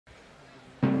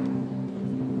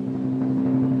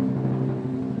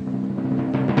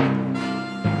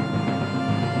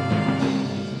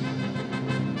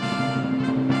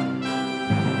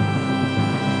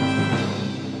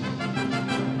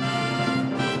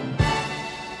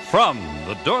From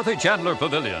the Dorothy Chandler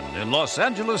Pavilion in Los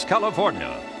Angeles,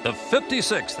 California, the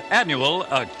 56th Annual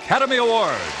Academy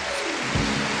Awards.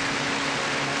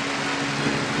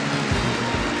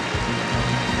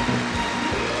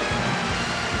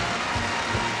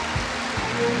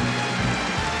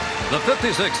 The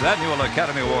 56th Annual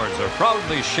Academy Awards are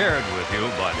proudly shared with you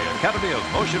by the Academy of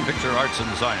Motion Picture Arts and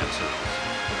Sciences.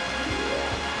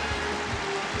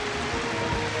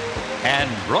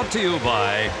 And brought to you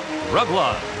by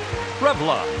Revlon.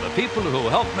 Revlon, the people who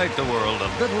help make the world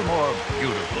a little more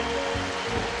beautiful.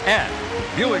 And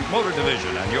Buick Motor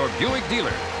Division and your Buick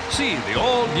dealer. See the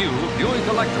all-new Buick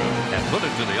Electra and put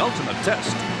it to the ultimate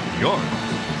test, yours.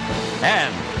 And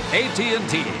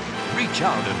AT&T, reach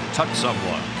out and touch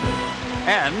someone.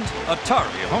 And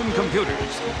Atari Home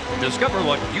Computers. Discover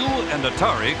what you and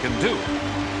Atari can do.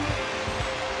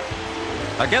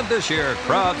 Again this year,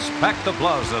 crowds packed the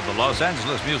plaza of the Los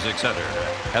Angeles Music Center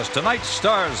as tonight's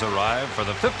stars arrive for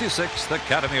the 56th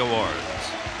Academy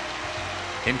Awards,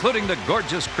 including the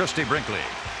gorgeous Christie Brinkley,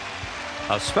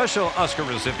 a special Oscar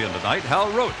recipient tonight,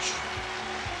 Hal Roach,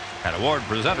 an award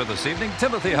presenter this evening,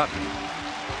 Timothy Hutton,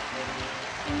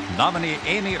 nominee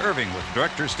Amy Irving with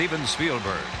director Steven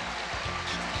Spielberg.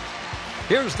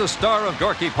 Here's the star of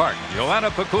Gorky Park,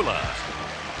 Joanna Pacula.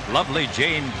 Lovely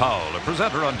Jane Powell, a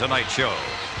presenter on tonight's show.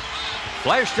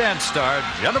 Flashdance star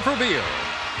Jennifer Beals.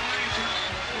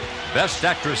 Best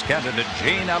Actress candidate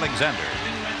Jane Alexander.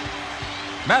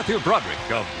 Matthew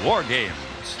Broderick of War Games.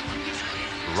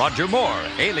 Roger Moore,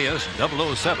 alias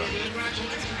 007.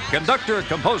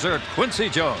 Conductor-composer Quincy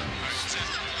Jones.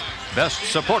 Best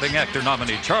Supporting Actor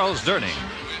nominee Charles Durning.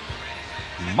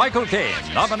 Michael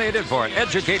Caine, nominated for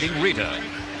Educating Rita.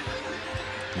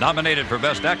 Nominated for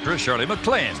Best Actress, Shirley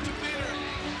MacLaine.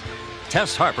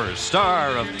 Tess Harper,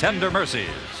 star of Tender Mercies.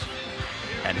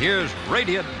 And here's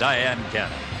radiant Dyan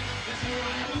Cannon.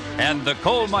 And the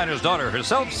coal miner's daughter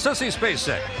herself, Sissy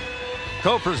Spacek.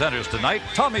 Co-presenters tonight,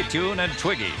 Tommy Tune and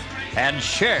Twiggy. And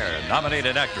Cher,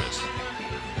 nominated actress.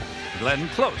 Glenn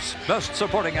Close, Best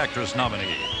Supporting Actress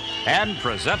nominee. And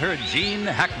presenter Gene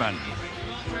Hackman.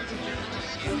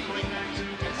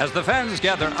 As the fans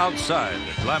gather outside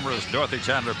the glamorous Dorothy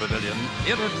Chandler Pavilion,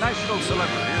 international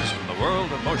celebrities from the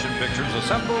world of motion pictures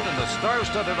assembled in the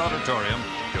star-studded auditorium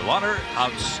to honor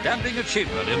outstanding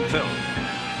achievement in film.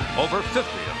 Over 50 of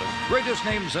the greatest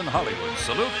names in Hollywood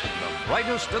salute the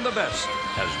brightest and the best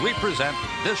as we present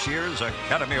this year's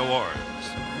Academy Awards.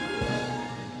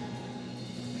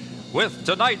 With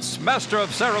tonight's Master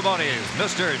of Ceremonies,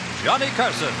 Mr. Johnny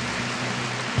Carson.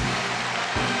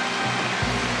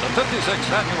 The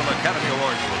 56th Annual Academy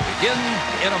Awards will begin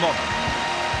in a moment.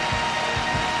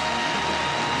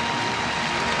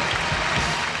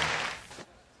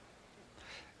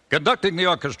 Conducting the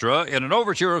orchestra in an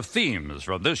overture of themes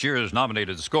from this year's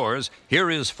nominated scores, here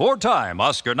is four-time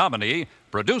Oscar nominee,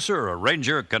 producer,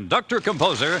 arranger, conductor,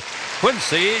 composer,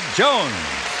 Quincy Jones.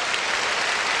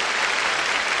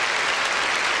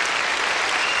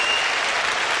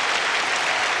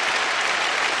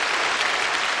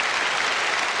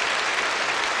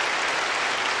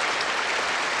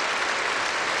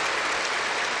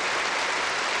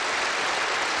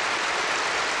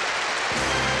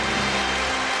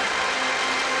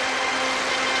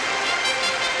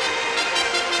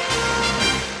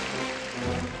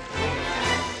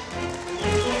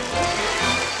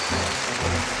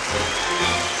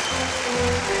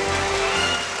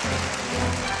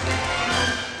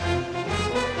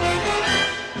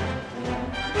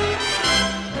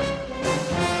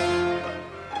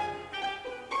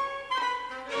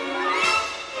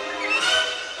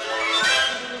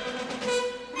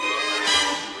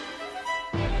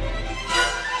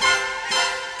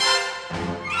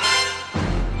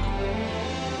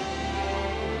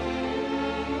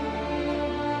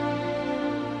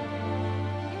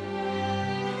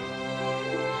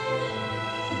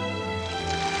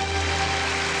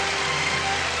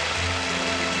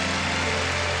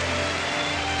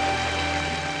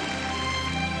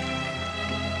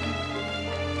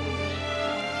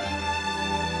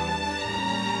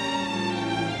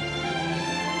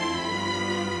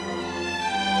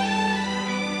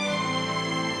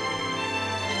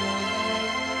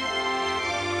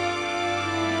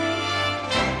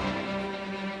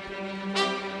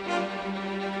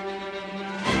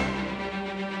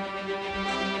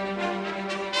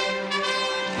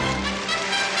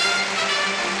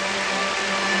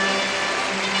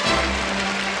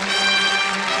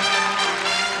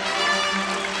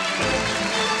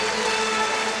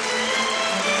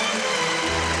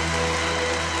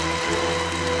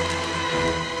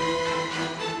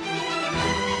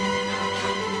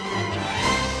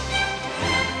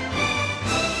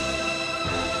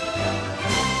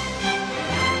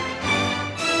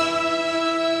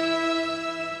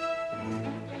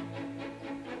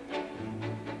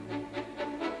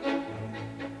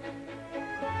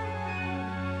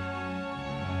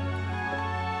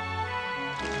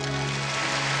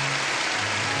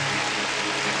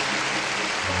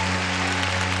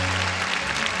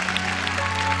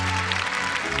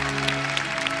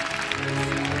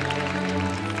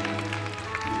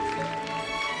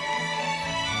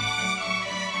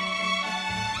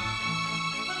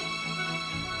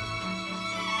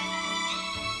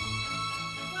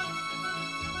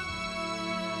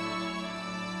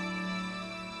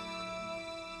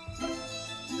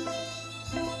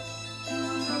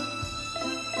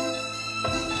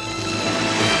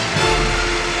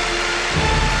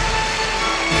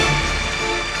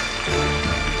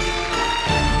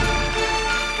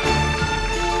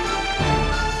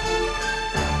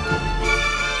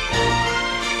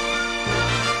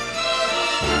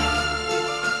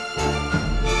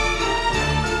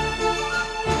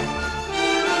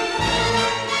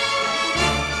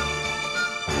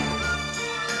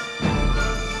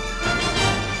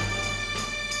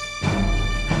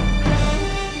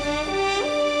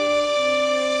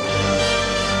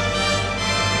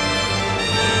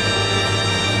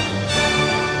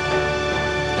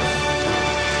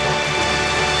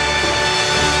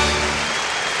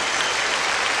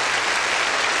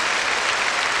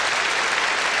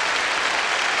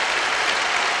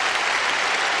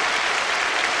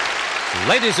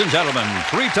 Ladies and gentlemen,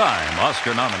 three-time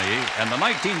Oscar nominee and the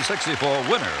 1964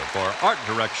 winner for art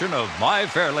direction of My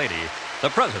Fair Lady, the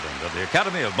president of the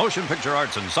Academy of Motion Picture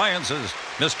Arts and Sciences,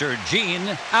 Mr.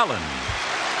 Gene Allen.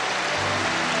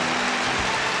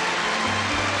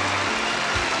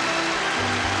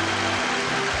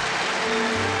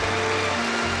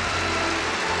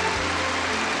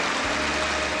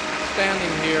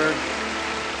 Standing here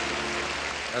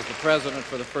as the president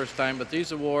for the first time, but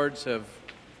these awards have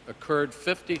occurred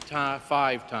 55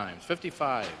 times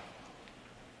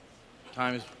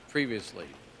previously.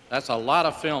 That's a lot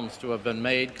of films to have been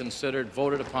made, considered,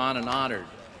 voted upon, and honored.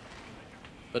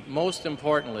 But most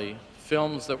importantly,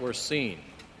 films that were seen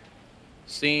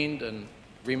and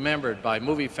remembered by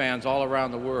movie fans all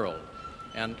around the world.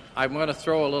 And I'm going to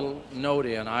throw a little note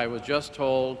in. I was just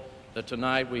told that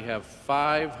tonight we have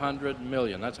 500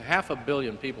 million. That's 500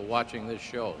 million people watching this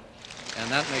show.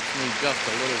 And that makes me just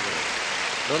a little nervous.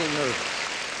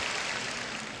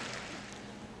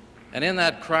 And in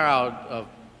that crowd of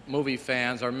movie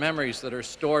fans are memories that are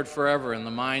stored forever in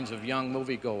the minds of young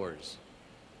moviegoers,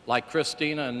 like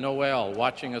Christina and Noel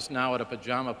watching us now at a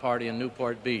pajama party in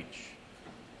Newport Beach,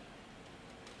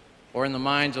 or in the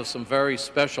minds of some very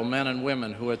special men and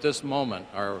women who at this moment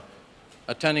are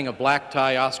attending a black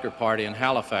tie Oscar party in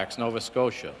Halifax, Nova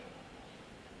Scotia.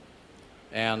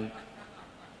 And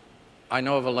I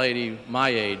know of a lady my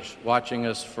age watching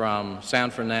us from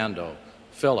San Fernando,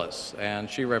 Phyllis, and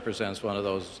she represents one of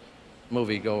those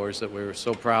moviegoers that we were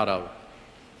so proud of.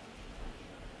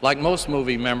 Like most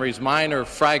movie memories, mine are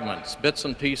fragments, bits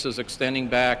and pieces extending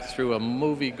back through a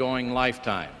movie-going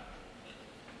lifetime.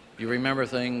 You remember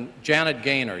Janet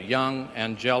Gaynor, young,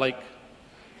 angelic,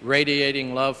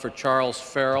 radiating love for Charles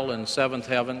Farrell in Seventh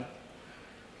Heaven.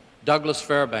 Douglas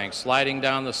Fairbanks sliding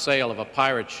down the sail of a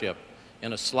pirate ship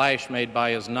in a slash made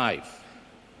by his knife.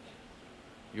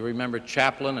 You remember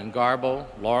Chaplin and Garbo,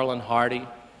 Laurel and Hardy,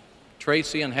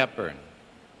 Tracy and Hepburn,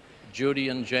 Judy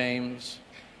and James,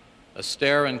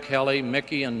 Astaire and Kelly,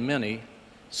 Mickey and Minnie,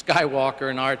 Skywalker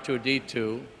and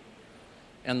R2-D2,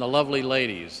 and the lovely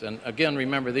ladies. And again,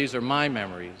 remember, these are my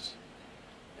memories,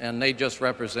 and they just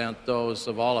represent those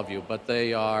of all of you, but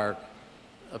they are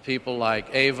people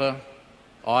like Ava,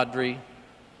 Audrey,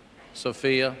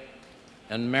 Sophia,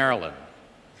 and Marilyn.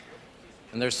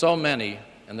 And there's so many,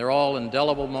 and they're all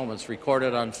indelible moments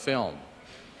recorded on film.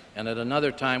 And at another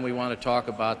time, we want to talk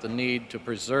about the need to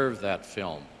preserve that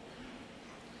film.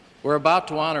 We're about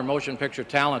to honor motion picture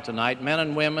talent tonight, men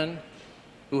and women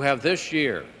who have this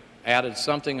year added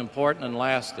something important and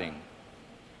lasting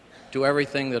to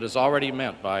everything that is already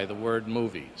meant by the word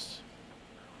movies.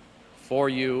 For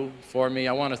you, for me,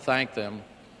 I want to thank them.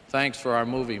 Thanks for our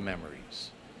movie memories.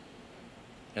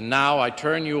 And now I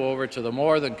turn you over to the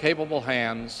more than capable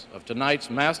hands of tonight's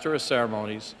Master of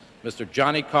Ceremonies, Mr.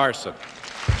 Johnny Carson.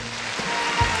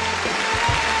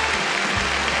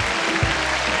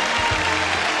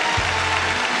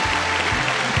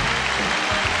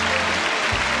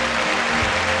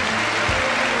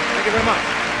 Thank you very much.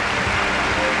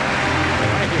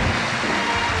 Thank you.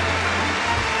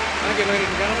 Thank you, ladies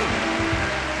and gentlemen.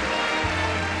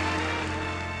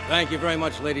 Thank you very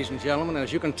much, ladies and gentlemen.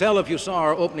 As you can tell if you saw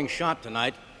our opening shot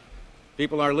tonight,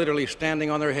 people are literally standing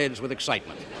on their heads with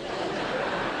excitement.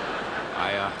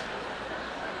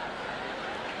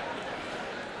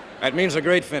 That means a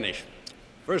great finish.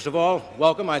 First of all,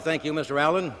 welcome. I thank you, Mr.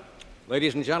 Allen.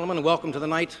 Ladies and gentlemen, welcome to the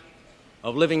night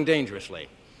of Living Dangerously.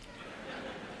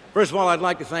 First of all, I'd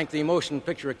like to thank the Motion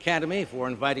Picture Academy for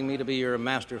inviting me to be your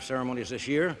Master of Ceremonies this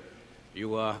year.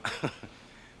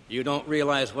 You don't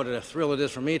realize what a thrill it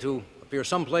is for me to appear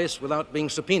someplace without being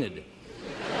subpoenaed.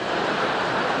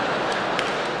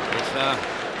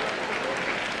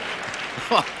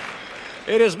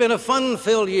 It has been a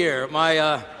fun-filled year.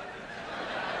 My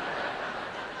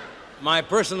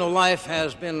personal life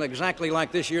has been exactly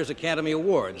like this year's Academy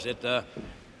Awards. It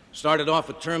started off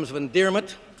with terms of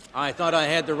endearment. I thought I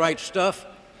had the right stuff.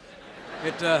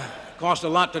 It cost a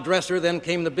lot to dress her, then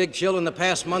came the big chill. In the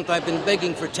past month, I've been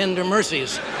begging for tender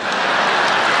mercies.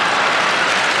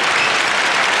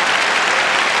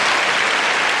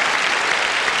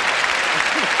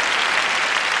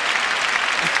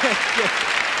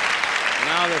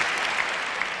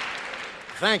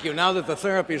 Thank you. Now that the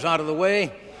therapy's out of the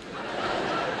way,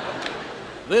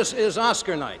 this is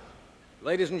Oscar night.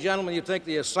 Ladies and gentlemen, you take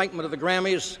the excitement of the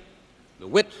Grammys, the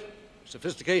wit,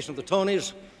 sophistication of the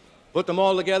Tonys, put them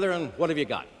all together, and what have you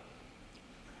got?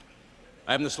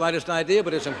 I haven't the slightest idea,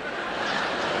 but it's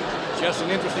just an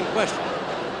interesting question.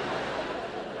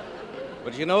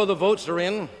 But you know the votes are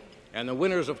in, and the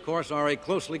winners, of course, are a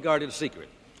closely guarded secret.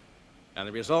 And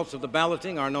the results of the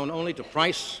balloting are known only to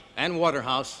Price and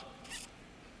Waterhouse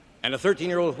and a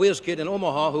 13-year-old whiz kid in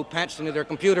Omaha who patched into their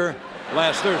computer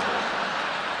last Thursday.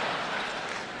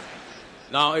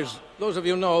 Now, as those of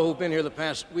you know who've been here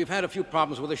we've had a few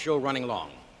problems with the show running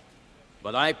long.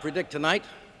 But I predict tonight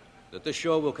that this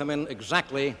show will come in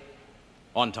exactly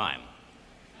on time.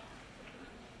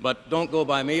 But don't go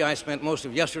by me. I spent most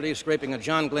of yesterday scraping a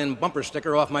John Glenn bumper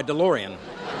sticker off my DeLorean.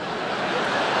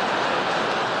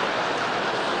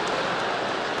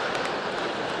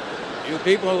 You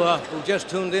people who just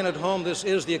tuned in at home, this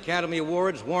is the Academy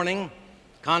Awards. Warning,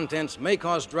 contents may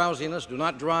cause drowsiness. Do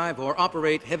not drive or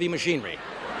operate heavy machinery.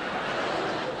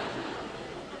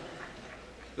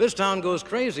 This town goes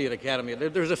crazy at Academy.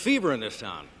 There's a fever in this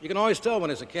town. You can always tell when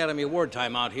it's Academy Award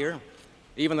time out here.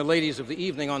 Even the ladies of the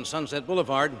evening on Sunset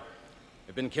Boulevard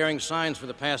have been carrying signs for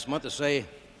the past month that say,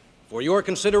 "For your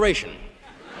consideration."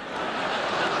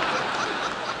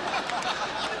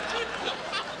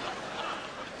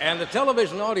 And the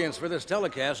television audience for this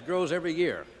telecast grows every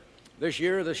year. This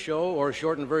year, this show, or a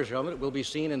shortened version of it, will be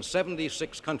seen in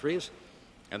 76 countries.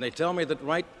 And they tell me that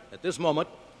right at this moment,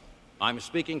 I'm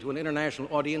speaking to an international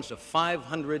audience of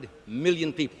 500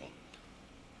 million people,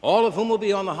 all of whom will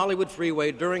be on the Hollywood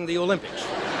freeway during the Olympics.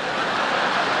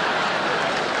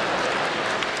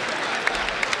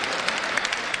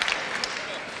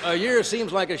 A year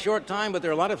seems like a short time, but there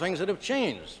are a lot of things that have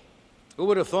changed. Who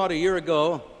would have thought a year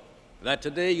ago that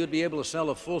today you'd be able to sell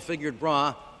a full-figured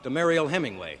bra to Mariel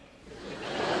Hemingway?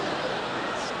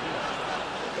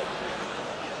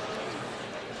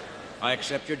 I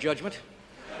accept your judgment.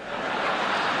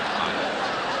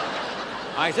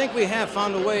 I think we have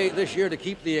found a way this year to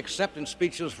keep the acceptance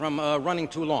speeches from running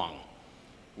too long.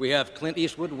 We have Clint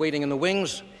Eastwood waiting in the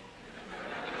wings,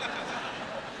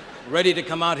 ready to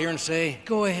come out here and say,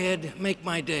 "Go ahead, make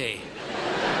my day."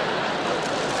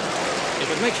 If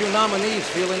it makes your nominees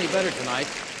feel any better tonight,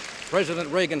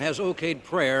 President Reagan has okayed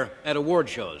prayer at award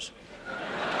shows.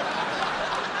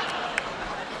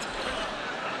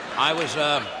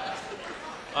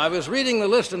 I was reading the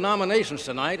list of nominations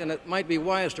tonight, and it might be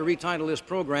wise to retitle this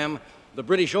program The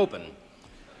British Open.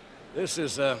 This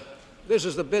is the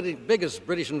biggest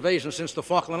British invasion since the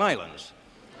Falkland Islands.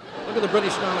 Look at the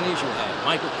British nominees you have.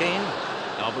 Michael Caine,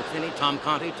 Albert Finney, Tom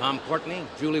Conti, Tom Courtenay,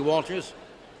 Julie Walters.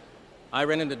 I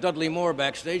ran into Dudley Moore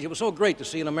backstage. It was so great to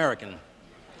see an American.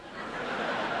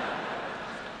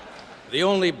 The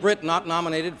only Brit not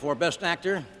nominated for Best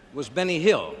Actor was Benny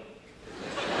Hill.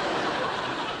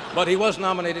 But he was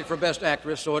nominated for Best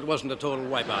Actress, so it wasn't a total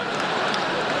wipeout.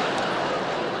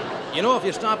 You know, if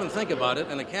you stop and think about it,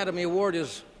 an Academy Award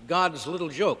is God's little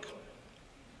joke.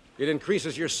 It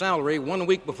increases your salary 1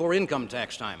 week before income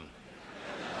tax time.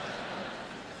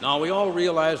 Now, we all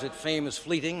realize that fame is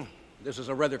fleeting. This is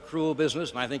a rather cruel business,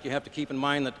 and I think you have to keep in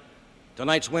mind that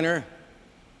tonight's winner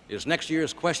is next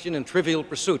year's question in Trivial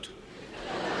Pursuit.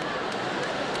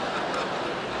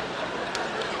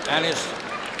 And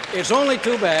it's only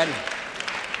too bad.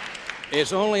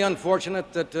 It's only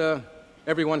unfortunate that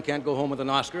everyone can't go home with an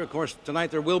Oscar. Of course,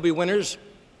 tonight there will be winners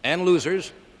and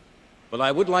losers, but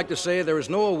I would like to say there is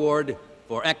no award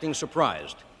for acting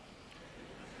surprised.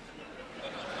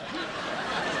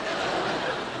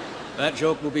 That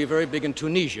joke will be very big in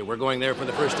Tunisia. We're going there for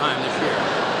the first time this year.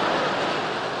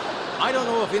 I don't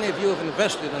know if any of you have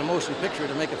invested in a motion picture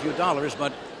to make a few dollars,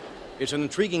 but it's an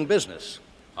intriguing business.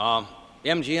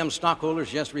 MGM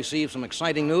stockholders just received some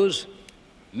exciting news.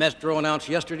 Metro announced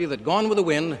yesterday that Gone with the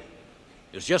Wind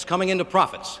is just coming into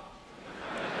profits.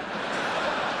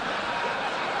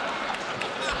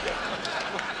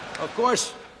 Of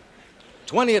course,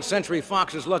 20th Century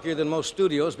Fox is luckier than most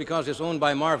studios because it's owned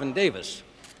by Marvin Davis.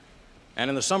 And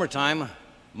in the summertime,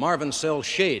 Marvin sells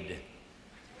shade.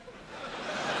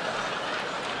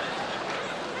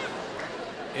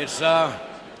 It's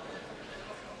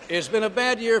been a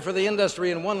bad year for the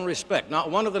industry in one respect. Not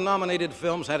one of the nominated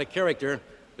films had a character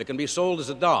that can be sold as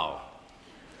a doll.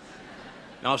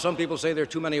 Now, some people say there are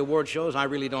too many award shows. I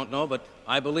really don't know, but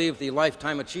I believe the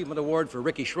Lifetime Achievement Award for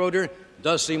Ricky Schroeder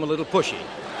does seem a little pushy.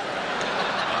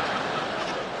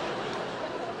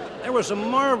 There were some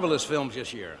marvelous films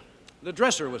this year. The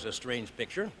Dresser was a strange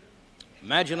picture.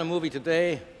 Imagine a movie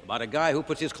today about a guy who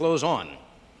puts his clothes on.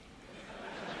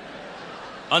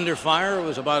 Under Fire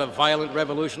was about a violent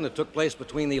revolution that took place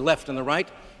between the left and the right,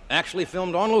 actually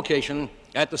filmed on location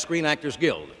at the Screen Actors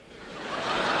Guild.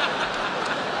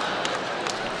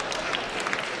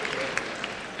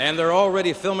 And they're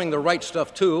already filming The Right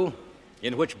Stuff 2,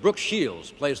 in which Brooke Shields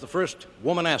plays the first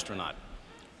woman astronaut.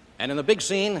 And in the big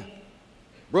scene,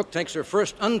 Brooke takes her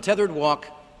first untethered walk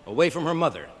away from her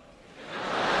mother.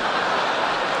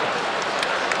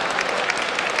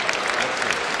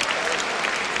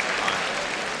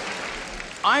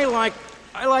 I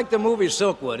like the movie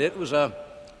Silkwood. It was a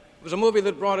movie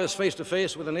that brought us face to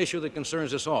face with an issue that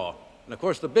concerns us all. And of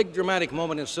course, the big dramatic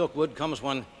moment in Silkwood comes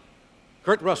when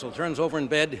Kurt Russell turns over in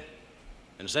bed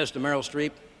and says to Meryl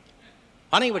Streep,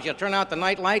 "Honey, would you turn out the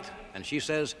night light?" And she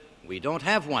says, "We don't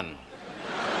have one."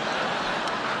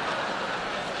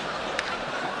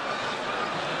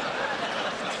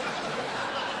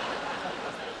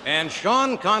 And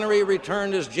Sean Connery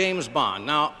returned as James Bond.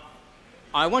 Now,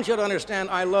 I want you to understand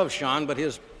I love Sean, but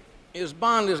his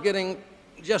Bond is getting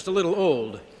just a little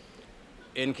old.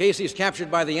 In case he's captured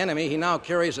by the enemy, he now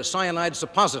carries a cyanide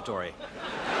suppository.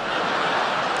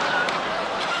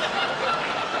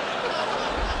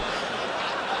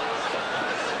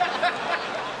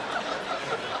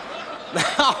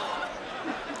 Now,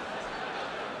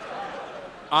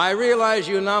 I realize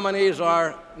you nominees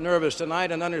are nervous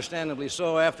tonight, and understandably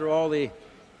so. After all, the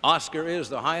Oscar is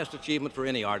the highest achievement for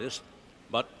any artist.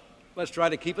 But let's try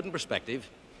to keep it in perspective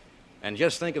and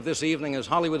just think of this evening as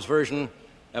Hollywood's version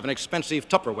of an expensive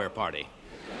Tupperware party.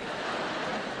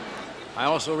 I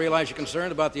also realize you're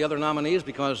concerned about the other nominees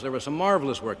because there was some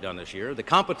marvelous work done this year. The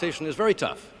competition is very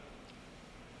tough.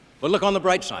 But look on the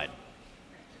bright side.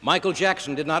 Michael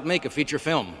Jackson did not make a feature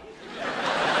film.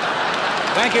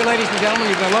 Thank you, ladies and gentlemen.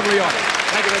 You've been a lovely audience.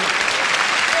 Thank you very much.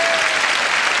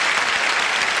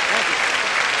 Thank you.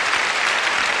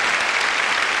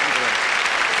 Thank you.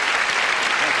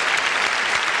 Thank you.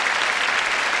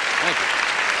 Thank you.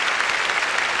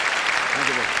 Thank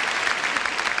you very much.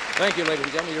 Thank you, ladies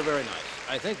and gentlemen. You're very nice.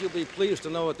 I think you'll be pleased to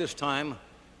know at this time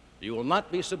you will not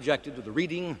be subjected to the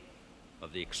reading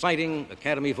of the exciting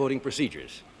Academy voting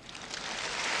procedures.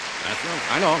 That's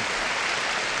right. I know.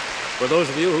 For those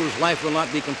of you whose life will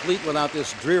not be complete without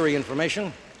this dreary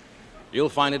information, you'll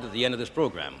find it at the end of this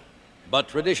program. But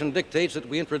tradition dictates that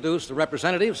we introduce the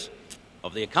representatives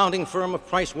of the accounting firm of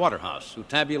Price Waterhouse, who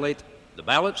tabulate the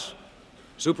ballots,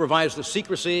 supervise the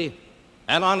secrecy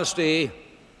and honesty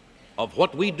of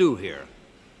what we do here.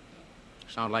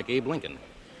 Sound like Abe Lincoln.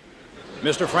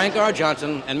 Mr. Frank R.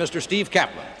 Johnson and Mr. Steve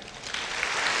Kaplan.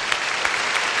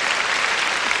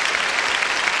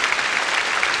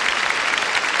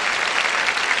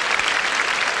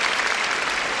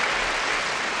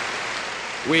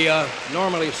 We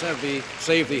normally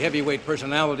save the heavyweight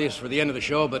personalities for the end of the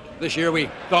show, but this year we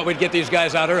thought we'd get these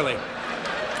guys out early.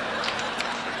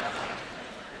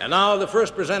 And now the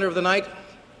first presenter of the night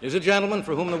is a gentleman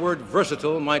for whom the word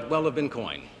versatile might well have been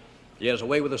coined. He has a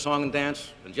way with the song and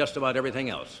dance and just about everything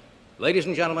else. Ladies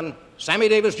and gentlemen, Sammy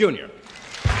Davis Jr.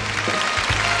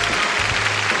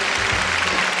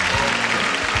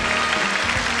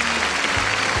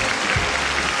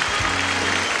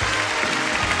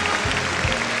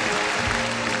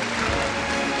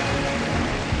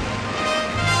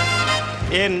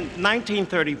 In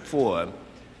 1934,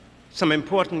 some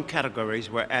important categories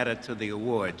were added to the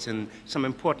awards, and some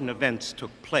important events took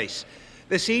place.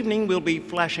 This evening, we'll be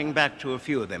flashing back to a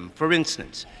few of them. For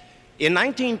instance, in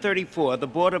 1934, the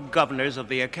Board of Governors of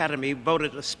the Academy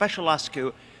voted a special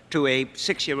Oscar to a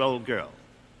 6-year-old girl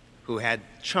who had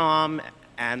charm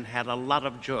and had a lot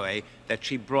of joy that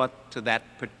she brought to that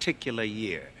particular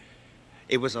year.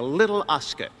 It was a little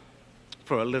Oscar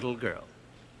for a little girl.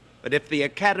 But if the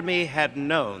Academy had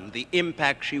known the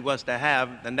impact she was to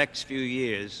have the next few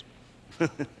years,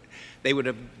 they would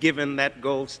have given that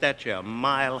gold statue a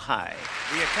mile high.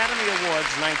 The Academy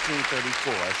Awards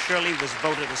 1934, Shirley was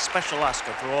voted a special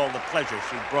Oscar for all the pleasure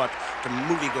she brought to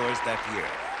moviegoers that year.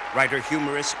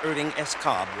 Writer-humorist Irving S.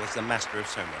 Cobb was the master of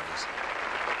ceremonies.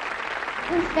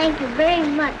 Well, thank you very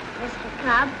much, Mr.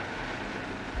 Cobb.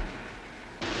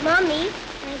 Mommy,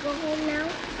 can I go home now?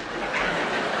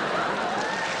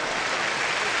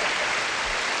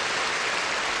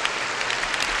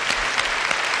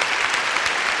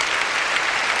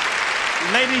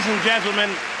 Ladies and gentlemen,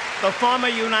 the former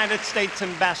United States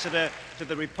Ambassador to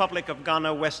the Republic of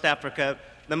Ghana, West Africa,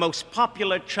 the most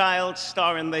popular child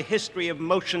star in the history of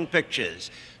motion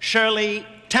pictures, Shirley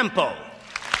Temple.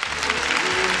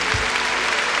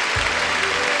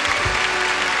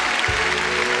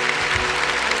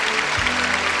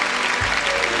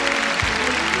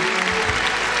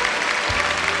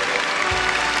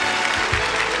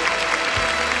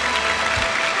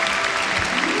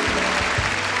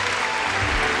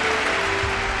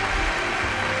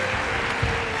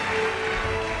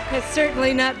 It's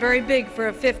certainly not very big for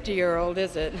a 50-year-old,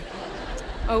 is it?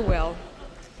 Oh, well.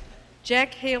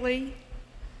 Jack Haley,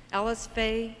 Alice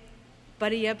Faye,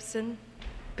 Buddy Ebsen,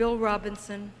 Bill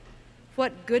Robinson,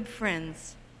 what good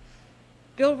friends.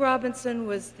 Bill Robinson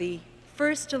was the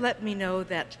first to let me know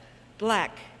that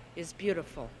black is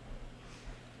beautiful.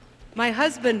 My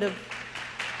husband of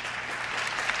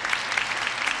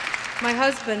My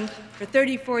husband, for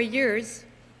 34 years,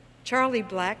 Charlie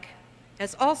Black,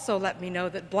 has also let me know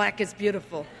that black is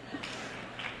beautiful.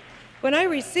 When I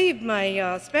received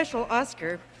my special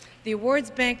Oscar, the awards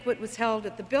banquet was held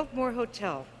at the Biltmore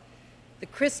Hotel. The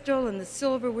crystal and the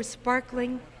silver were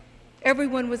sparkling.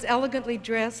 Everyone was elegantly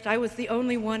dressed. I was the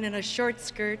only one in a short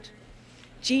skirt.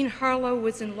 Jean Harlow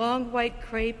was in long white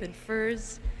crepe and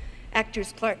furs.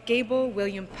 Actors Clark Gable,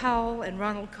 William Powell, and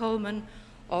Ronald Colman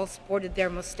all sported their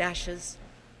mustaches.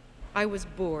 I was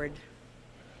bored.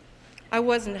 I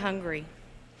wasn't hungry.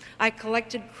 I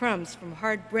collected crumbs from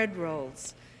hard bread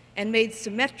rolls and made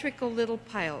symmetrical little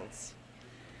piles.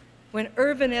 When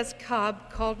Irvin S. Cobb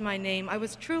called my name, I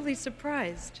was truly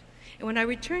surprised. And when I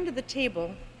returned to the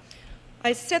table,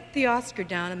 I set the Oscar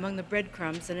down among the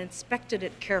breadcrumbs and inspected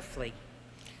it carefully.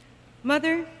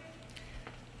 Mother,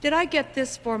 did I get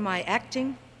this for my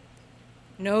acting?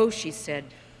 No, she said.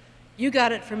 You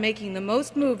got it for making the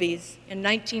most movies in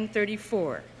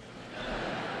 1934.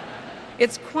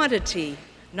 It's quantity,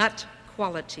 not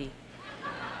quality.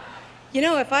 You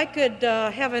know, if I could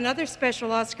have another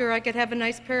special Oscar, I could have a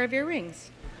nice pair of earrings.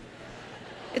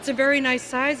 It's a very nice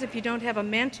size if you don't have a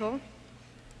mantle,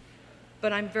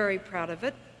 but I'm very proud of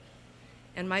it.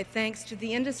 And my thanks to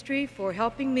the industry for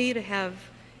helping me to have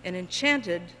an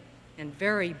enchanted and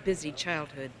very busy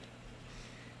childhood.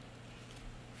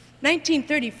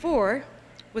 1934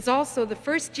 was also the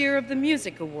first year of the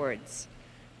Music Awards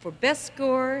for Best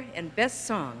Score and Best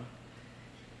Song.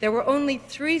 There were only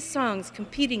 3 songs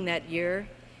competing that year,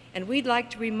 and we'd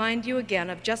like to remind you again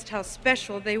of just how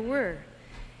special they were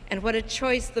and what a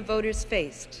choice the voters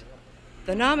faced.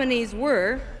 The nominees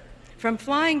were, from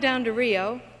Flying Down to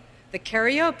Rio, The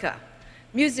Carioca,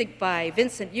 music by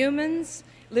Vincent Youmans,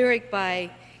 lyric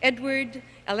by Edward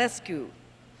Alescu.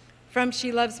 From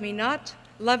She Loves Me Not,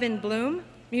 Love in Bloom,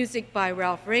 music by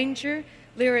Ralph Ranger,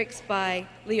 lyrics by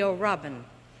Leo Robin.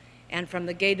 And from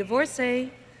The Gay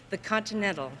Divorcee, The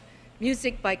Continental,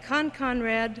 music by Con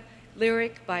Conrad,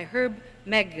 lyric by Herb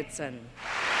Magidson.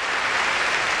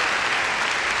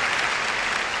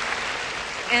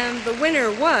 And the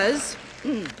winner was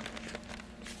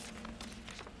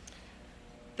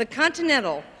The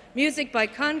Continental, music by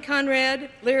Con Conrad,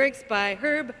 lyrics by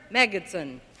Herb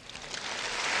Magidson.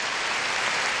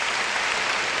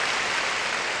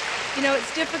 You know,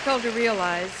 it's difficult to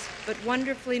realize, but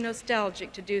wonderfully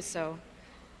nostalgic to do so.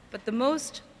 But the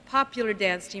most popular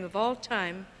dance team of all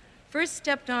time first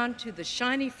stepped onto the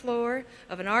shiny floor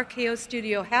of an RKO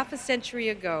studio half a century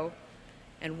ago,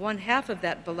 and one half of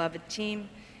that beloved team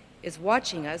is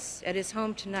watching us at his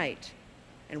home tonight.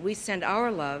 And we send our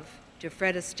love to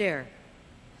Fred Astaire.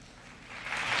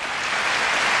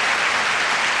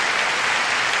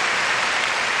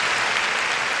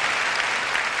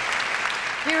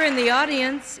 Here in the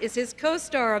audience is his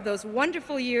co-star of those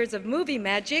wonderful years of movie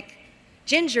magic,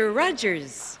 Ginger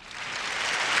Rogers.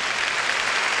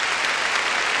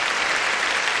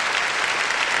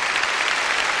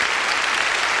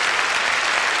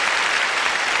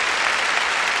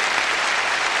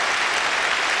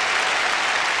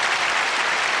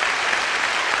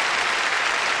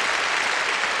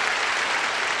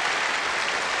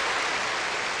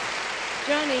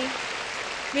 Johnny,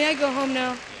 may I go home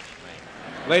now?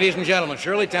 Ladies and gentlemen,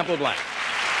 Shirley Temple Black.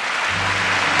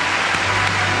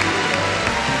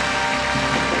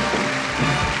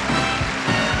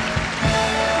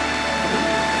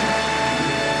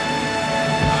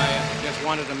 I just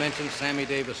wanted to mention Sammy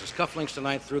Davis's cufflinks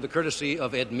tonight through the courtesy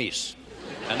of Ed Meese.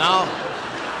 And now,